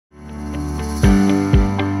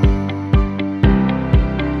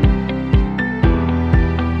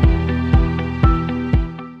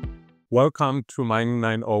Welcome to Mining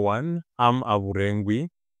 901. I'm Aburengwi,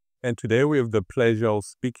 and today we have the pleasure of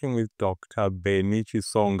speaking with Dr.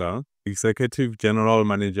 Chisonga, Executive General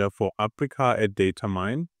Manager for Africa at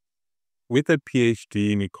Datamine. With a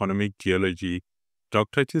PhD in economic geology,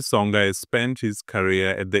 Dr. Chisonga has spent his career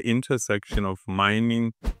at the intersection of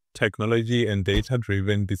mining, technology, and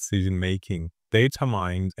data-driven decision-making.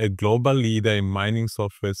 Datamine, a global leader in mining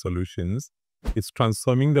software solutions, is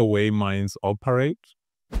transforming the way mines operate,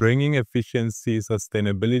 bringing efficiency,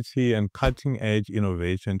 sustainability, and cutting-edge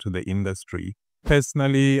innovation to the industry.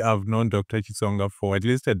 Personally, I've known Dr. Chisonga for at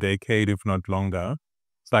least a decade, if not longer,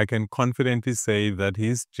 so I can confidently say that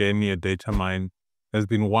his journey at Datamine has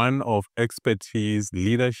been one of expertise,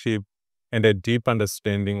 leadership, and a deep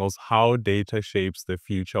understanding of how data shapes the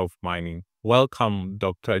future of mining. Welcome,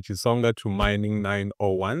 Dr. Chisonga, to Mining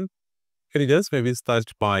 901. Can you just maybe start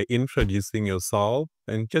by introducing yourself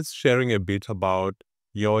and just sharing a bit about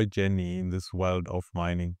your journey in this world of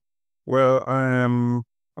mining? Well,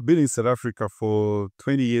 I've been in South Africa for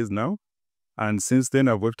 20 years now. And since then,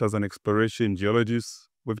 I've worked as an exploration geologist,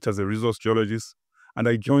 worked as a resource geologist, and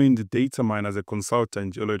I joined Datamine as a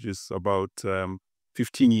consultant geologist about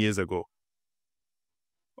 15 years ago.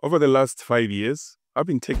 Over the last 5 years, I've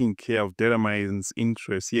been taking care of Datamine's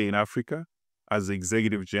interests here in Africa as the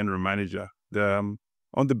executive general manager. On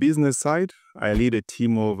the business side, I lead a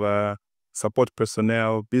team of support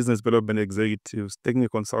personnel, business development executives,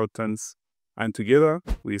 technical consultants, and together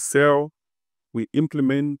we sell, we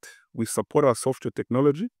implement, we support our software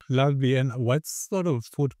technology. Lovely. And what sort of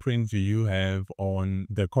footprint do you have on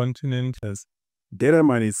the continent?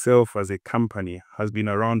 Datamine itself as a company has been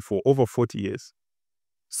around for over 40 years.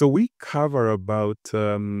 So we cover about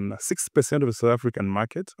 6% of the South African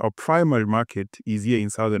market. Our primary market is here in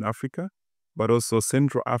Southern Africa, but also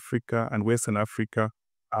Central Africa and Western Africa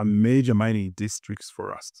are major mining districts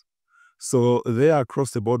for us. So there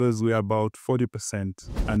across the borders, we are about 40%.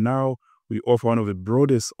 And now we offer one of the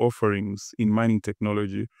broadest offerings in mining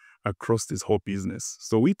technology across this whole business.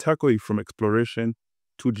 So we tackle it from exploration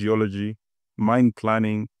to geology, mine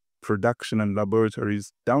planning, production and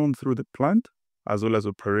laboratories, down through the plant, as well as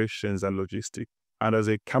operations and logistics. And as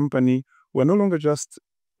a company, we're no longer just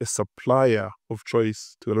a supplier of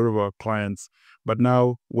choice to a lot of our clients, but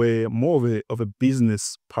now we're more of a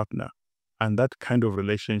business partner. And that kind of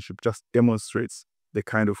relationship just demonstrates the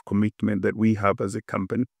kind of commitment that we have as a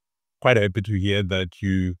company. Quite happy to hear that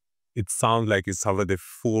it sounds like it's covered the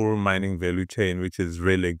full mining value chain, which is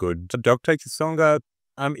really good. So Dr. Chisonga,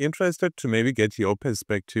 I'm interested to maybe get your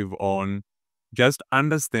perspective on just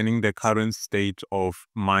understanding the current state of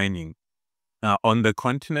mining on the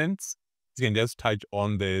continents. You can just touch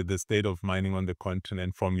on the state of mining on the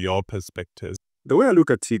continent from your perspective. The way I look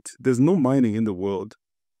at it, there's no mining in the world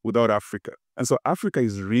without Africa. And so Africa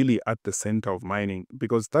is really at the center of mining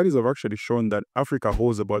because studies have actually shown that Africa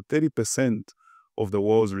holds about 30% of the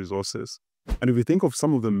world's resources. And if you think of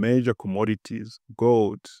some of the major commodities,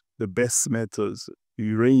 gold, the base metals,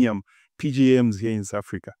 uranium, PGMs here in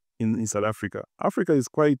South Africa, Africa is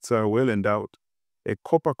quite well endowed.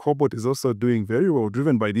 Copper cobalt is also doing very well,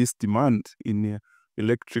 driven by this demand in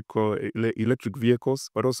electric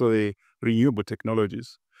vehicles, but also the renewable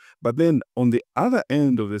technologies. But then on the other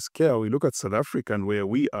end of the scale, we look at South Africa and where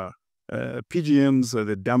we are. PGMs,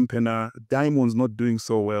 the dampener, diamonds not doing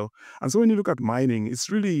so well. And so when you look at mining,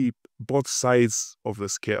 it's really both sides of the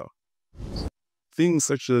scale. Things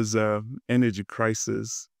such as energy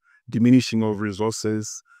crisis, diminishing of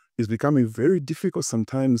resources, is becoming very difficult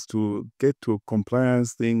sometimes to get to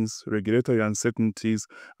compliance things, regulatory uncertainties,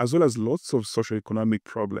 as well as lots of socioeconomic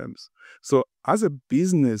problems. So as a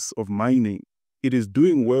business of mining, it is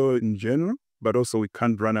doing well in general, but also we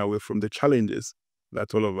can't run away from the challenges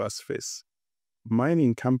that all of us face.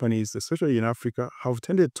 Mining companies, especially in Africa, have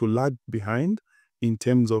tended to lag behind in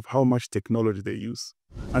terms of how much technology they use.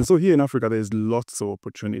 And so here in Africa, there's lots of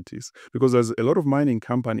opportunities because there's a lot of mining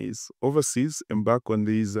companies overseas embark on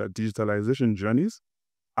these digitalization journeys.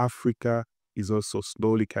 Africa is also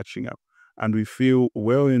slowly catching up. And we feel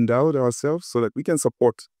well endowed ourselves so that we can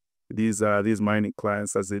support these mining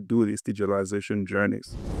clients as they do these digitalization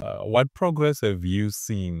journeys. What progress have you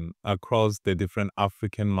seen across the different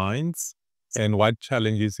African mines, and what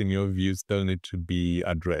challenges in your view still need to be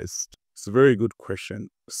addressed? It's a very good question.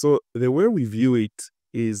 So the way we view it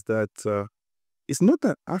is that it's not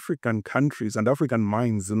that African countries and African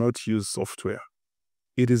mines do not use software.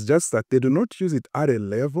 It is just that they do not use it at a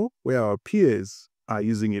level where our peers are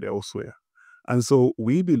using it elsewhere. And so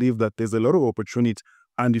we believe that there's a lot of opportunity.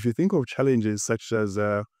 And if you think of challenges such as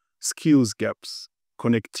skills gaps,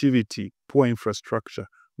 connectivity, poor infrastructure,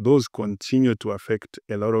 those continue to affect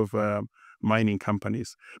a lot of mining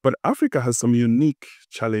companies. But Africa has some unique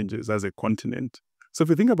challenges as a continent. So if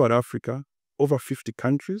you think about Africa, over 50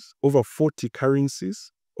 countries, over 40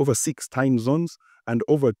 currencies, over 6 time zones, and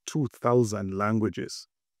over 2,000 languages.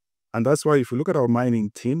 And that's why if you look at our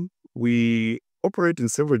mining team, we operate in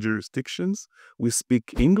several jurisdictions. We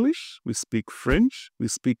speak English, we speak French, we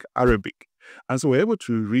speak Arabic. And so we're able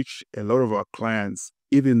to reach a lot of our clients,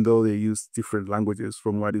 even though they use different languages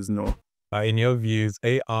from what is known. In your views,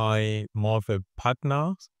 AI more of a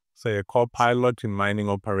partner, say a co-pilot in mining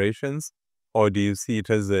operations, or do you see it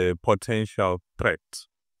as a potential threat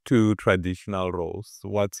to traditional roles?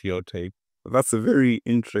 What's your take? That's a very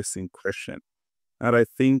interesting question. And I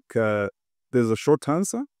think there's a short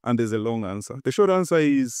answer and there's a long answer. The short answer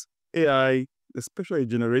is AI, especially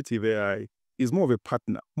generative AI, is more of a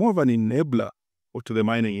partner, more of an enabler to the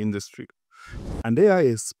mining industry. And AI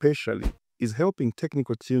especially is helping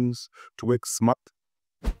technical teams to work smart,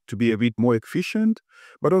 to be a bit more efficient,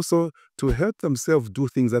 but also to help themselves do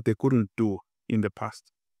things that they couldn't do in the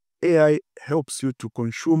past. AI helps you to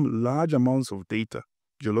consume large amounts of data,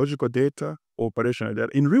 geological data, operational data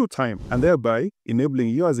in real time, and thereby enabling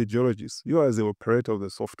you as a geologist, you as the operator of the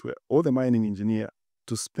software, or the mining engineer,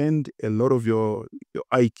 to spend a lot of your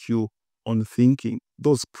IQ on thinking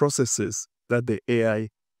those processes that the AI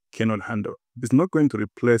cannot handle. It's not going to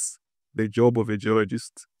replace the job of a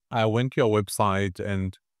geologist. I went to your website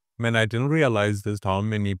and, man, I didn't realize just how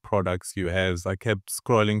many products you have. I kept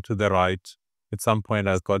scrolling to the right. At some point,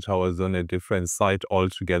 I thought I was on a different site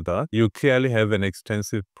altogether. You clearly have an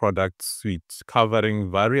extensive product suite covering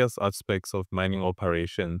various aspects of mining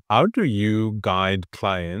operation. How do you guide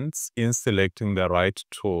clients in selecting the right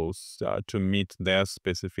tools to meet their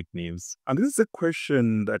specific needs? And this is a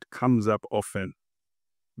question that comes up often.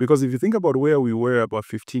 Because if you think about where we were about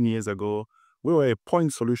 15 years ago, we were a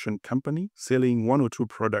point solution company selling 1 or 2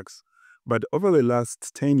 products. But over the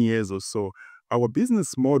last 10 years or so, our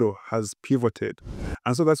business model has pivoted.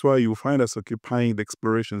 And so that's why you find us occupying the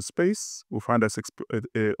exploration space. You find us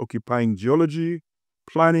occupying geology,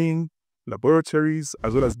 planning, laboratories,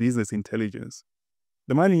 as well as business intelligence.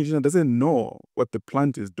 The mining engineer doesn't know what the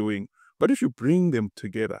plant is doing, but if you bring them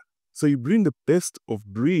together, so you bring the best of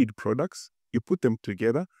breed products, you put them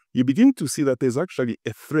together, you begin to see that there's actually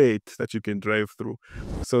a thread that you can drive through,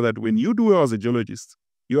 so that when you do well as a geologist,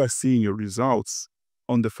 you are seeing your results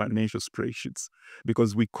on the financial spreadsheets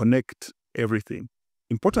because we connect everything.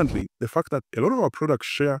 Importantly, the fact that a lot of our products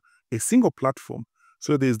share a single platform,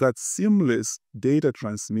 so there's that seamless data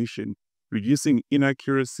transmission, reducing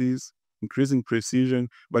inaccuracies, increasing precision,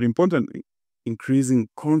 but importantly, increasing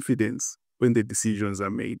confidence when the decisions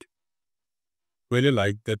are made. Really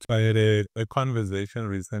like that. I had a conversation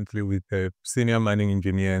recently with a senior mining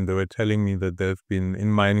engineer, and they were telling me that they've been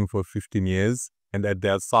in mining for 15 years, and at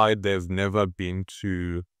their side, they've never been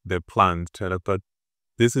to the plant. And I thought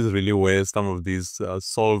this is really where some of these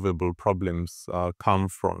solvable problems come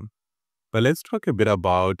from. But let's talk a bit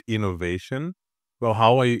about innovation. Well,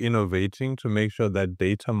 how are you innovating to make sure that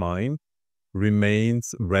Datamine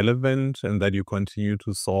remains relevant and that you continue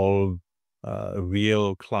to solve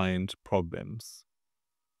real client problems?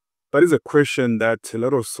 That is a question that a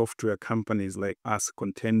lot of software companies like us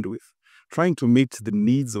contend with, trying to meet the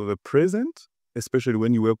needs of the present, especially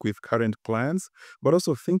when you work with current clients, but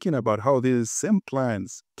also thinking about how these same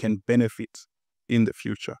clients can benefit in the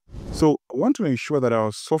future. So I want to ensure that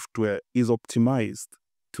our software is optimized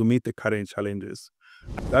to meet the current challenges.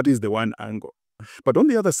 That is the one angle. But on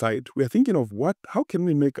the other side, we are thinking of how can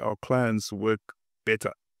we make our clients work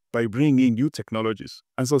better by bringing in new technologies.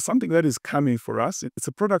 And so something that is coming for us, it's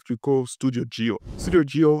a product we call Studio Geo. Studio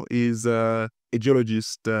Geo is a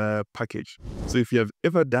geologist package. So if you have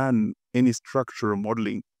ever done any structural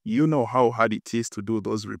modeling, you know how hard it is to do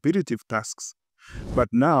those repetitive tasks. But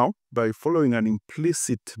now, by following an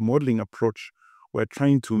implicit modeling approach, we're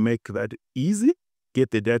trying to make that easy,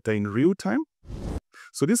 get the data in real time.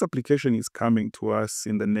 So this application is coming to us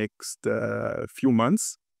in the next few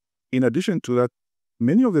months. In addition to that,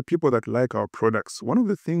 many of the people that like our products, one of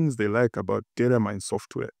the things they like about Datamine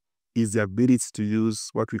software is the ability to use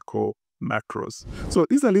what we call macros. So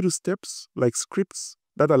these are little steps like scripts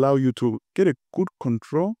that allow you to get a good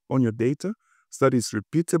control on your data so that it's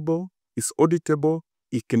repeatable, it's auditable,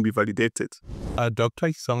 it can be validated. Dr.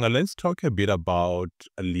 Chisonga, let's talk a bit about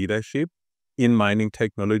leadership in mining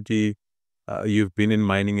technology. You've been in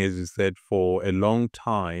mining, as you said, for a long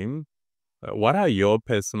time. What are your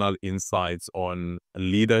personal insights on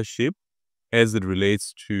leadership as it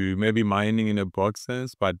relates to maybe mining in a broad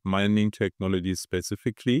sense, but mining technology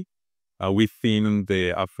specifically? within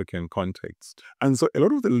the African context. And so a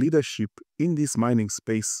lot of the leadership in this mining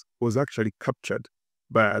space was actually captured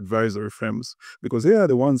by advisory firms, because they are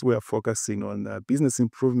the ones who are focusing on business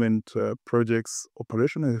improvement projects,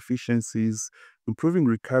 operational efficiencies, improving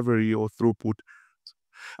recovery or throughput.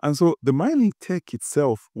 And so the mining tech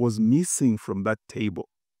itself was missing from that table,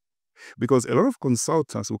 because a lot of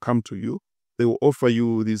consultants will come to you, they will offer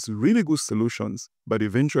you these really good solutions, but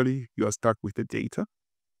eventually you are stuck with the data.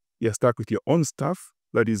 You're stuck with your own staff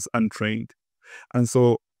that is untrained. And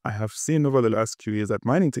so I have seen over the last few years that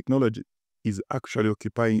mining technology is actually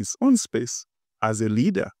occupying its own space as a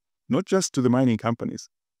leader, not just to the mining companies,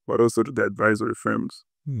 but also to the advisory firms.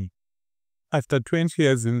 After 20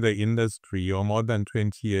 years in the industry, or more than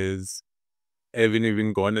 20 years, having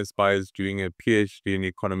even gone as far as doing a PhD in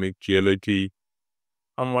economic geology,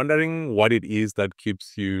 I'm wondering what it is that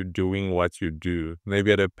keeps you doing what you do,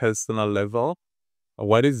 maybe at a personal level.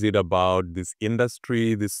 What is it about this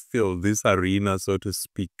industry, this field, this arena, so to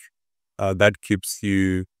speak, that keeps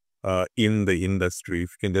you in the industry?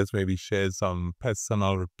 If you can just maybe share some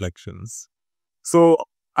personal reflections. So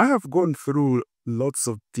I have gone through lots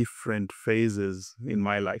of different phases in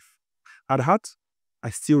my life. At heart, I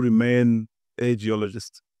still remain a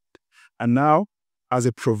geologist. And now, as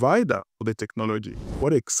a provider of the technology,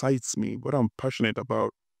 what excites me, what I'm passionate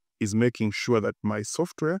about, is making sure that my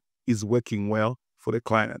software is working well for the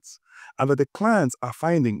clients, and that the clients are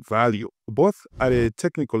finding value, both at a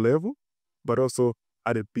technical level, but also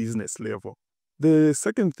at a business level. The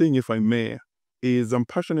second thing, if I may, is I'm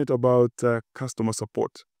passionate about customer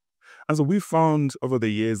support. And so we found over the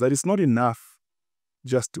years that it's not enough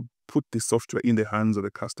just to put the software in the hands of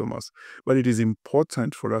the customers, but it is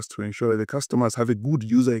important for us to ensure that the customers have a good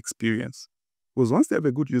user experience. Because once they have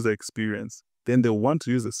a good user experience, then they'll want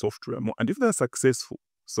to use the software more. And if they're successful,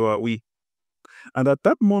 so are we. And at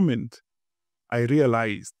that moment, I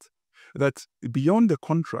realized that beyond the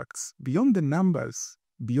contracts, beyond the numbers,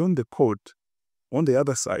 beyond the code, on the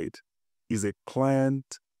other side is a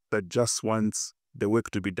client that just wants the work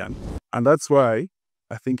to be done. And that's why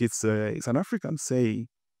I think it's an African saying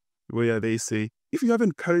where they say, if you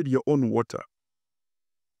haven't carried your own water,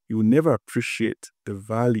 you will never appreciate the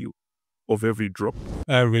value of every drop.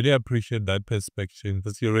 I really appreciate that perspective,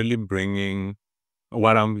 because you're really bringing,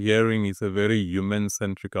 what I'm hearing is a very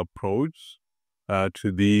human-centric approach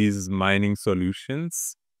to these mining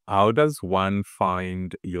solutions. How does one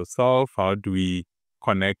find yourself? How do we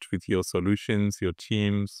connect with your solutions, your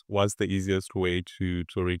teams? What's the easiest way to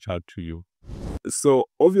reach out to you? So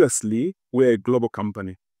obviously, we're a global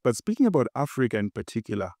company. But speaking about Africa in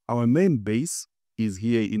particular, our main base is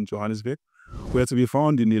here in Johannesburg. We're to be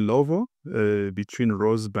found in Ilovo, between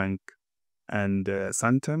Rosebank and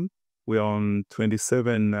Sandton. We're on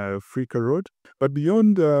 27 Frika Road. But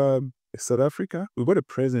beyond South Africa, we've got a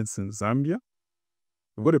presence in Zambia,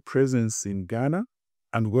 we've got a presence in Ghana,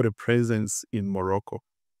 and we've got a presence in Morocco.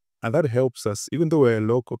 And that helps us, even though we're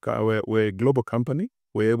a global company,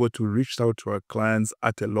 we're able to reach out to our clients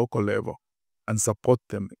at a local level and support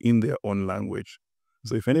them in their own language.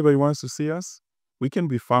 So if anybody wants to see us, we can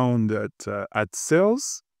be found at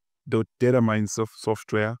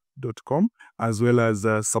sales.dataminesoftware.com, as well as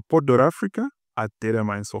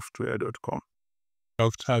support.africa@dataminesoftware.com.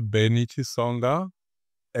 Dr. Benny Chisonga,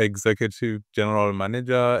 Executive General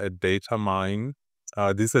Manager at Datamine.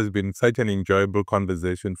 This has been such an enjoyable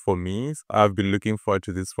conversation for me. I've been looking forward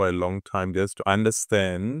to this for a long time, just to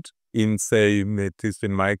understand, at least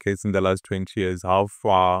in my case, in the last 20 years, how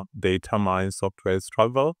far Datamine software has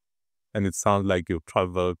traveled. And it sounds like you've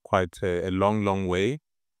traveled quite a long way.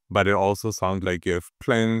 But it also sounds like you have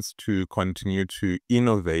plans to continue to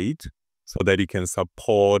innovate so that you can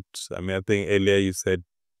support. I think earlier you said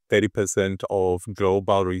 30% of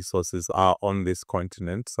global resources are on this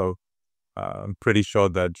continent. So I'm pretty sure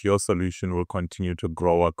that your solution will continue to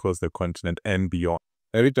grow across the continent and beyond.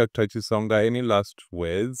 Maybe Dr. Chisonga, any last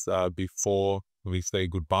words before we say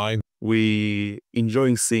goodbye? We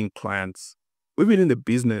enjoying seeing clients. We've been in the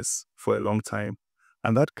business for a long time,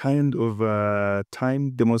 and that kind of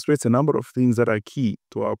time demonstrates a number of things that are key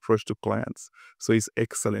to our approach to clients. So it's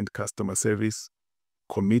excellent customer service,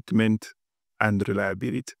 commitment, and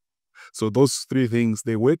reliability. So those three things,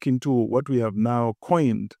 they work into what we have now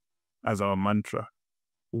coined as our mantra,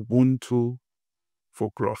 Ubuntu for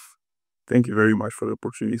growth. Thank you very much for the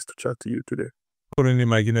opportunities to chat to you today. Couldn't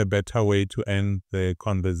imagine a better way to end the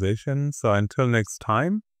conversation. So until next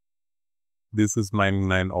time, this is Mining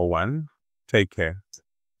 901. Take care.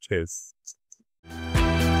 Cheers.